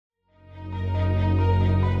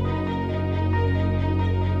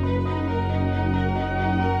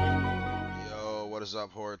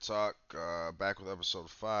up, Horror Talk? Back with episode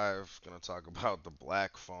 5. Gonna talk about The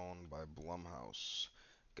Black Phone by Blumhouse.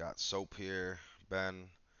 Got Soap here, Ben.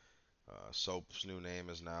 Soap's new name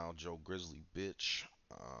is now Joe Grizzly Bitch.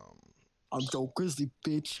 I'm Joe Grizzly,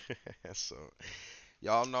 bitch. so,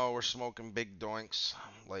 y'all know we're smoking big doinks.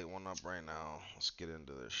 Light one up right now. Let's get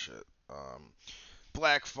into this shit.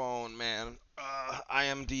 Black Phone, man.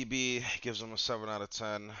 IMDb gives him a 7 out of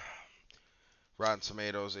 10. Rotten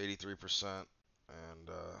Tomatoes, 83%. And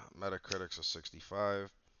Metacritic's a 65.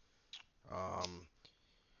 Um,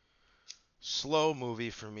 Slow movie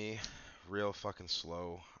for me, real fucking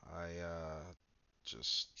slow.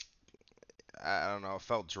 Just I don't know,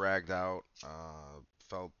 felt dragged out.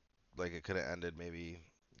 Felt like it could have ended maybe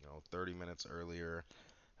 30 minutes earlier.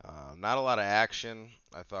 Not a lot of action.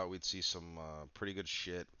 I thought we'd see some pretty good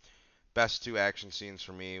shit. Best two action scenes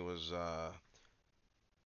for me was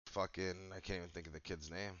fucking I can't even think of the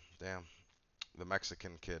kid's name. Damn, the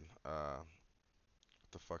Mexican kid. What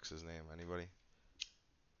the fuck's his name? Anybody?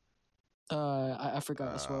 I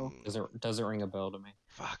forgot as well. Um, Does it ring a bell to me?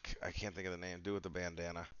 Fuck, I can't think of the name. Dude with the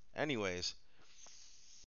bandana. Anyways,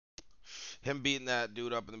 him beating that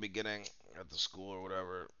dude up in the beginning at the school or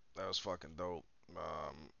whatever, that was fucking dope.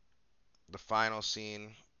 The final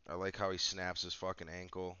scene, I like how he snaps his fucking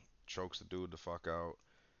ankle, chokes the dude the fuck out.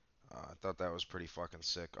 I thought that was pretty fucking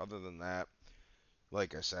sick. Other than that,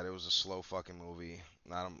 like I said, it was a slow fucking movie.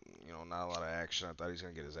 Not a lot of action. I thought he was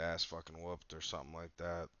gonna get his ass fucking whooped or something like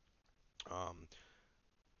that. Um,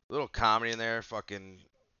 Little comedy in there. Fucking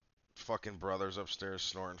brothers upstairs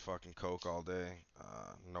snorting fucking coke all day.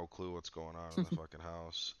 No clue what's going on in the fucking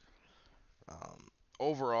house. Um,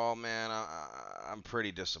 Overall, man, I'm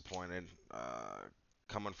pretty disappointed.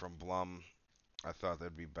 Coming from Blum, I thought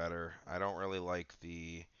that'd be better. I don't really like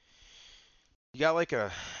the. You got like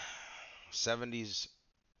a 70s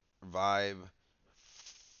vibe,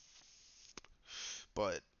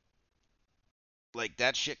 but like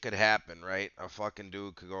that shit could happen, right? A fucking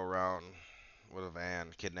dude could go around with a van,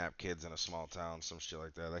 kidnap kids in a small town, some shit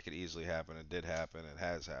like that. That could easily happen. It did happen. It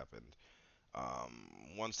has happened.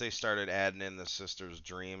 Once they started adding in the sister's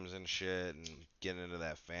dreams and shit and getting into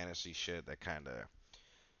that fantasy shit, that kind of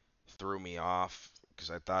threw me off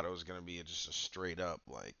because I thought it was gonna be just a straight up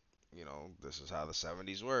like, this is how the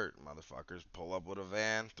 70s worked. Motherfuckers pull up with a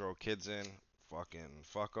van, throw kids in, fucking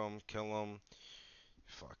fuck them, kill them,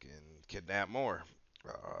 fucking kidnap more.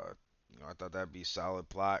 I thought that'd be solid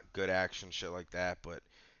plot, good action, shit like that, but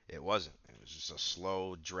it wasn't. It was just a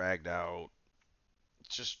slow, dragged out.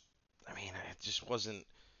 Just, I mean, it just wasn't.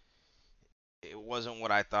 It wasn't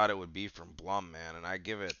what I thought it would be from Blum, man. And I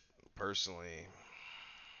give it personally,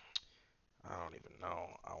 I don't even know.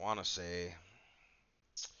 I want to say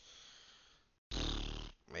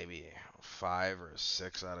maybe 5 or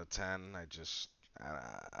 6 out of 10.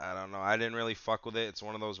 I don't know. I didn't really fuck with it. It's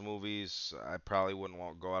one of those movies I probably wouldn't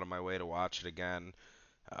want go out of my way to watch it again.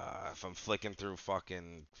 If I'm flicking through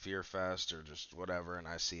fucking Fear Fest or just whatever and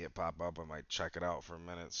I see it pop up, I might check it out for a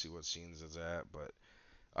minute, see what scenes it's at. But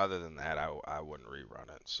other than that, I wouldn't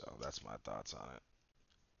rerun it. So that's my thoughts on it.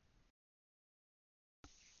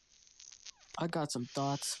 I got some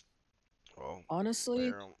thoughts. Well,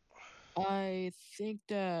 Honestly, Barrel. I think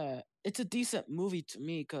that it's a decent movie to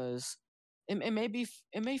me because it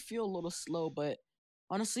may feel a little slow, but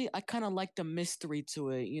honestly, I kind of like the mystery to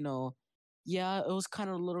it. Yeah, it was kind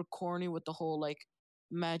of a little corny with the whole like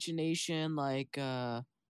imagination, like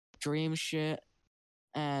dream shit,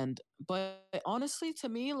 and but honestly, to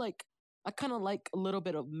me, like I kind of like a little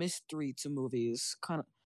bit of mystery to movies, kind of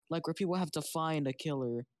like where people have to find a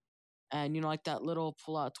killer, and like that little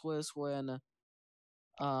plot twist when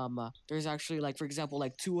there's actually, like, for example,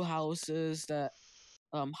 like two houses that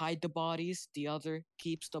hide the bodies, the other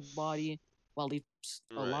keeps the body while leaves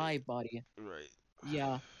a Right, live body. right.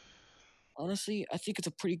 Yeah, honestly, I think it's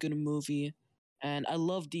a pretty good movie, and I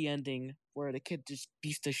love the ending where the kid just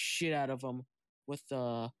beats the shit out of him with the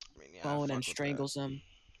I mean, yeah, I bone and fuck with that. strangles him.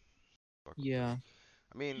 Fuck with that. Yeah.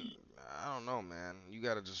 I mean, I don't know, man. You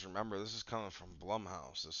gotta just remember this is coming from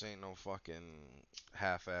Blumhouse. This ain't no fucking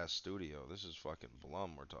half-ass studio. This is fucking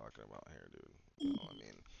Blum we're talking about here, dude. I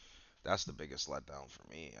mean, that's the biggest letdown for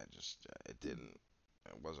me. It didn't,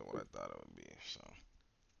 it wasn't what I thought it would be. So,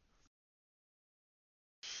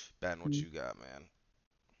 Ben, what Mm. you got, man?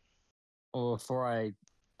 Well, before I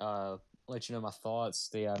uh let you know my thoughts,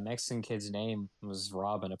 the Mexican kid's name was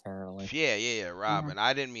Robin, apparently. Yeah, Yeah. Robin.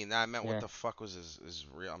 I didn't mean that. I meant what Yeah. the fuck was his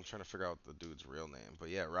real. I'm trying to figure out the dude's real name. But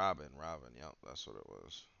yeah, Robin. Yep, that's what it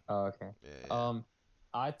was. Oh, okay. Yeah. Um,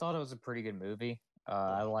 I thought it was a pretty good movie. Yeah.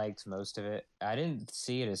 I liked most of it. I didn't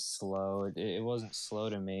see it as slow. It wasn't slow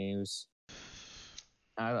to me. It was.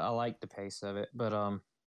 I like the pace of it, but I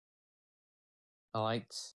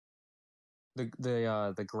liked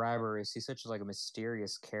the grabber. Is he's such like a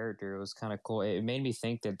mysterious character. It was kind of cool. It made me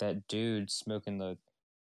think that that dude smoking the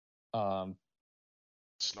um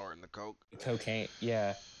Snorting the coke. cocaine.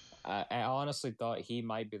 Yeah, I honestly thought he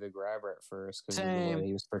might be the grabber at first because of the Same. way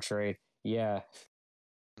he was portrayed. Yeah,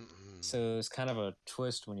 Mm-mm. so it's kind of a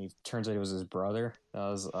twist when he turns out it was his brother. I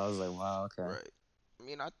was like, wow, okay. Right. I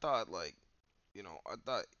mean, I thought like, I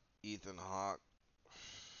thought Ethan Hawke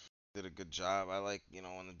did a good job. I like,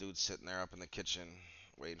 when the dude's sitting there up in the kitchen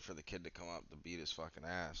waiting for the kid to come up to beat his fucking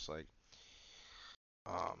ass. Like,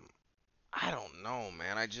 um, I don't know,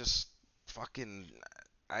 man. I just fucking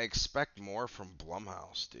I expect more from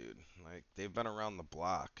Blumhouse, dude. Like, they've been around the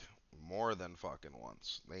block more than fucking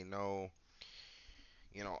once. They know,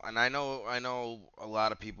 and I know a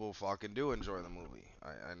lot of people fucking do enjoy the movie.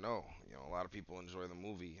 I know, a lot of people enjoy the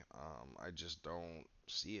movie. I just don't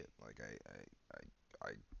see it. Like,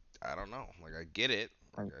 I don't know. Like, I get it.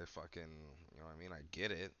 Like, I fucking, what I mean? I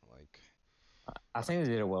get it. Like, I but I, think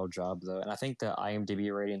they did a well job though, and I think the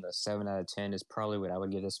IMDb rating, the 7 out of 10, is probably what I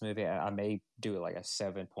would give this movie. I may do it like a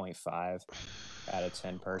 7.5 out of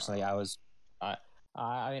 10 personally. wow. I,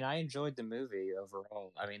 I mean, I enjoyed the movie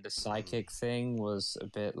overall. I mean, the Mhm. psychic thing was a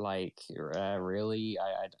bit like, really,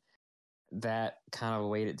 that kind of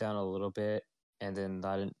weighed it down a little bit, and then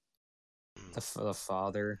I didn't the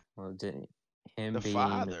father, well, didn't him The being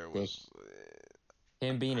father a dick, was,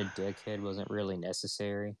 him being a dickhead wasn't really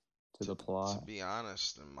necessary to to the to plot. be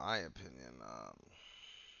honest, in my opinion,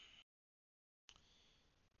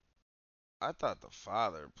 I thought the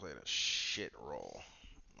father played a shit role.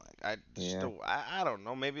 Like, Yeah. I don't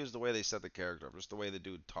know. Maybe it was the way they set the character up, just the way the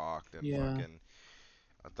dude talked and Yeah. fucking.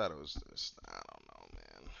 I thought it was just, I don't know,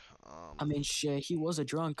 man. I mean, shit, he was a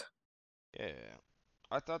drunk. Yeah.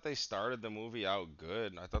 I thought they started the movie out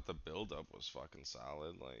good. I thought the build up was fucking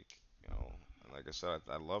solid. Like, and like I said,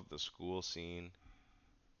 I love the school scene.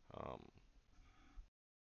 Um,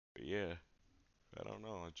 but yeah, I don't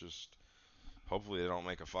know. It just hopefully they don't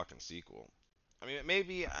make a fucking sequel. I mean,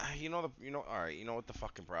 maybe all right. You know what the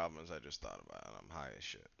fucking problem is? I just thought about it. I'm high as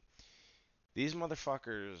shit. These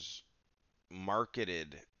motherfuckers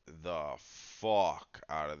marketed the fuck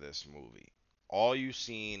out of this movie. All you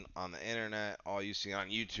seen on the internet, all you seen on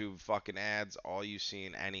YouTube, fucking ads, all you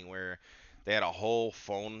seen anywhere. They had a whole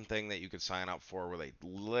phone thing that you could sign up for where they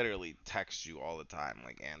literally text you all the time,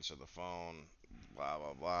 like answer the phone, blah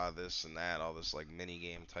blah blah, this and that, all this like mini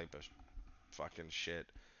game type of fucking shit.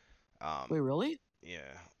 Wait, Um, really?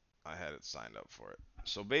 yeah, I had it signed up for it.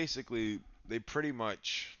 So basically, they pretty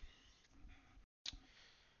much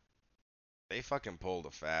they fucking pulled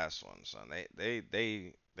a fast one, son.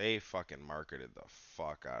 They fucking marketed the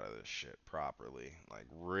fuck out of this shit properly, like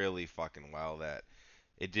really fucking well. That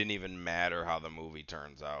it didn't even matter how the movie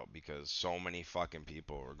turns out because so many fucking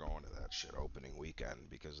people were going to that shit opening weekend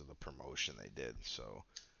because of the promotion they did. So,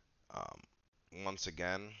 um, once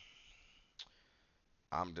again,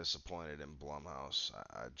 I'm disappointed in Blumhouse.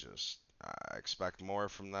 I expect more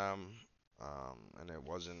from them, and it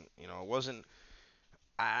wasn't.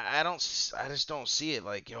 I just don't see it.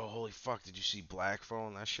 Like, yo, holy fuck, did you see Black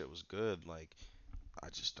Phone? That shit was good. Like, I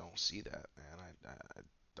just don't see that, man. I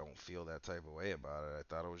don't feel that type of way about it. I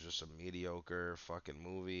thought it was just a mediocre fucking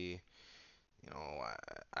movie.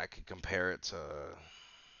 I could compare it to,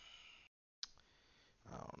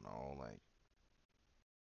 I don't know, like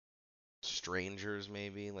Strangers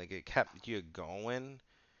maybe. Like, it kept you going.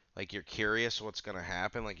 Like, you're curious what's gonna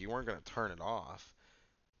happen. Like, you weren't gonna turn it off.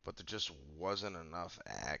 But there just wasn't enough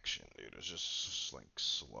action, dude. It was just like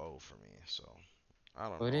slow for me. So I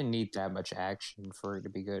don't Well, we know. didn't need that much action for it to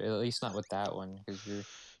be good. At least not with that one, because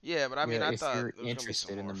Yeah, but I mean, I if thought you're there was gonna be some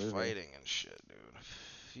interested in more the movie, fighting and shit, dude.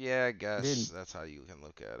 Yeah, I it guess didn't. that's how you can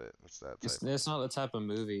look at it. It's that type It's not the type of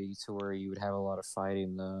movie to where you would have a lot of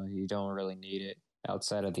fighting though. You don't really need it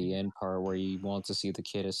outside of the end part where you want to see the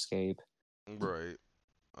kid escape. of right.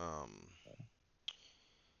 Um,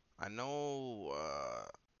 I know.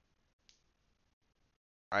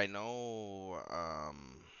 I know.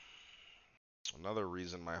 Another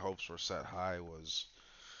reason my hopes were set high was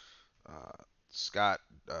Scott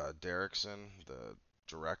Derrickson, the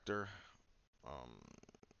director. Um,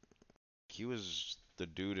 he was the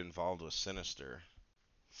dude involved with Sinister.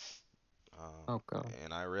 Um, Oh god.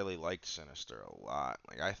 and I really liked Sinister a lot.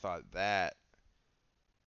 Like, I thought that.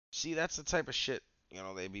 See, that's the type of shit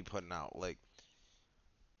they be putting out. Like,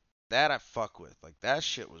 that I fuck with. Like, that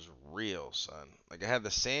shit was real, son. Like, it had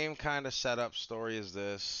the same kind of setup story as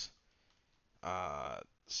this. Uh,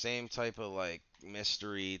 Same type of like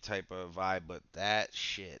mystery type of vibe, but that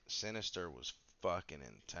shit, Sinister was fucking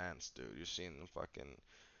intense, dude. You're seeing them fucking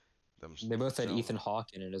them They both had jump. Ethan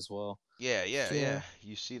Hawke in it as well. Yeah, yeah, Yeah. yeah.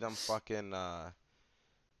 You see them fucking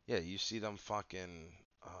yeah, you see them fucking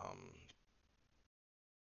um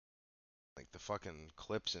like the fucking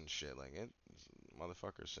clips and shit. Like it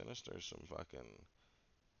motherfucker Sinister some fucking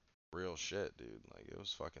real shit, dude. Like it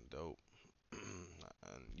was fucking dope.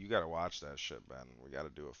 And you gotta watch that shit, Ben. We gotta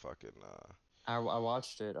do a fucking I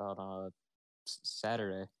watched it on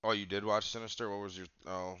Saturday. Oh, you did watch Sinister? What was your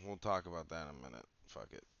Oh, we'll talk about that in a minute. Fuck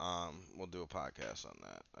it. We'll do a podcast on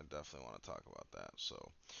that. I definitely want to talk about that.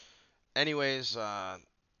 So anyways,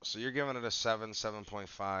 so you're giving it a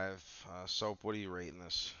 7.5. Soap, what are you rating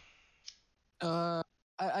this? Uh,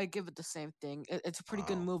 I give it the same thing. It's a pretty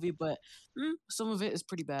good Wow. movie, but some of it is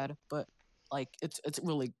pretty bad. But like, it's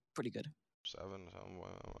really pretty good. Seven.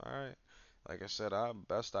 Well, all right. Like I said,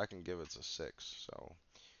 best I can give it's a 6. So,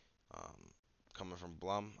 um, coming from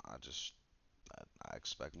Blum, I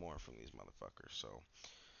expect more from these motherfuckers. So,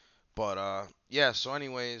 but yeah. So,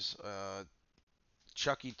 anyways,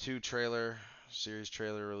 Chucky 2 trailer, series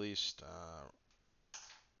trailer released.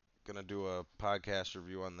 Gonna do a podcast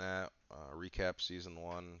review on that. Recap season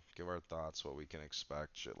 1, give our thoughts, what we can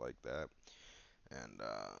expect, shit like that. And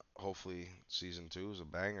hopefully season 2 is a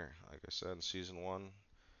banger. Like I said, season 1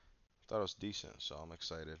 thought it was decent, so I'm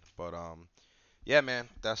excited. But yeah, man,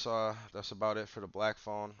 that's about it for the Black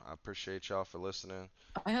Phone. I appreciate y'all for listening.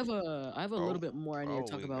 I have a Oh, little bit more I need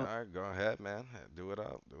to oh, talk we all about. right, go ahead, man. Do it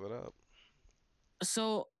up, do it up.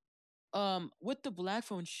 So, with the Black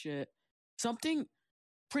Phone shit, something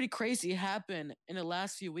pretty crazy happened in the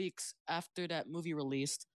last few weeks after that movie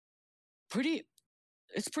released. Pretty,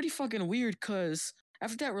 it's pretty fucking weird because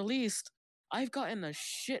after that released, I've gotten a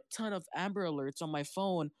shit ton of Amber Alerts on my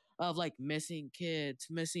phone of like missing kids,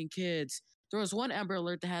 missing kids. There was one Amber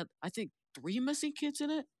Alert that had, I think, three missing kids in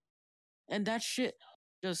it, and that shit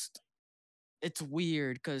just it's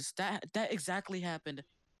weird because that exactly happened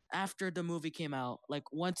after the movie came out. Like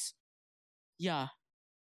once, yeah,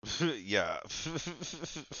 Yeah.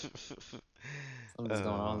 Something's going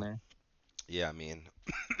on uh, there. yeah, I mean,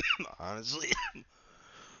 honestly,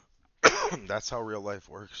 that's how real life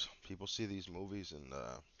works. People see these movies and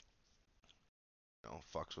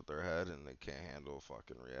fucks with their head and they can't handle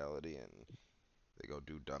fucking reality and they go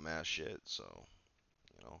do dumbass shit. So,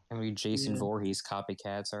 you know, How many Jason yeah, Voorhees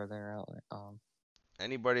copycats are there out there?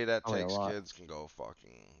 anybody that Probably a takes lot. kids can go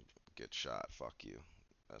fucking get shot. Fuck you.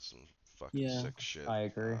 That's some fucking yeah. sick shit. I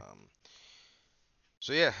agree.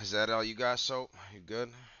 So yeah, is that all you got? So you good?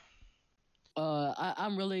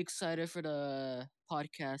 I'm really excited for the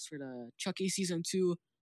podcast for the Chucky season 2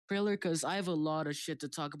 trailer because I have a lot of shit to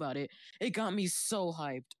talk about. It got me so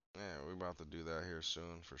hyped. Yeah, we're about to do that here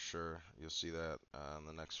soon for sure. You'll see that in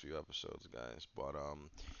the next few episodes, guys. But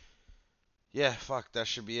yeah, fuck, that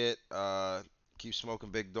should be it. Keep smoking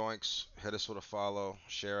big doinks. Hit us with a follow.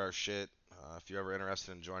 Share our shit. If you're ever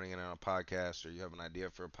interested in joining in on a podcast or you have an idea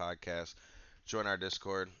for a podcast, join our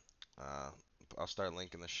Discord. Uh, I'll start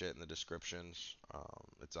linking the shit in the descriptions.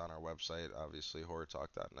 It's on our website, obviously,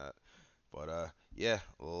 horrortalk.net. But yeah,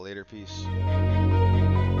 later, peace.